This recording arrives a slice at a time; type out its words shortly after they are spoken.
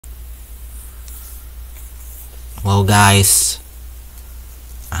Well, guys,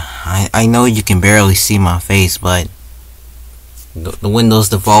 I know you can barely see my face, but the Windows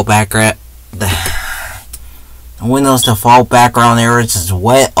default background the Windows default background errors is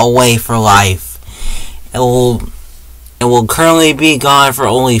went away for life. It will currently be gone for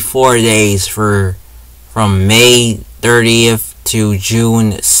only 4 days from May 30th to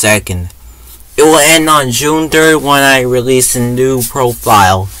June 2nd. It will end on June 3rd when I release a new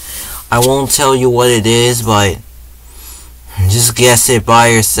profile. I won't tell you what it is, but just guess it by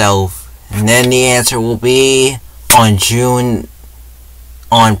yourself. And then the answer will be on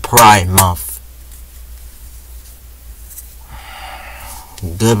Pride Month.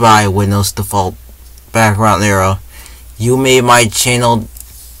 Goodbye, Windows default background era. You made my channel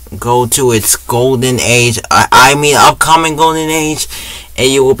go to its golden age. I mean upcoming golden age. And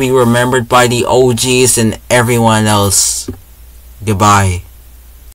you will be remembered by the OGs and everyone else. Goodbye.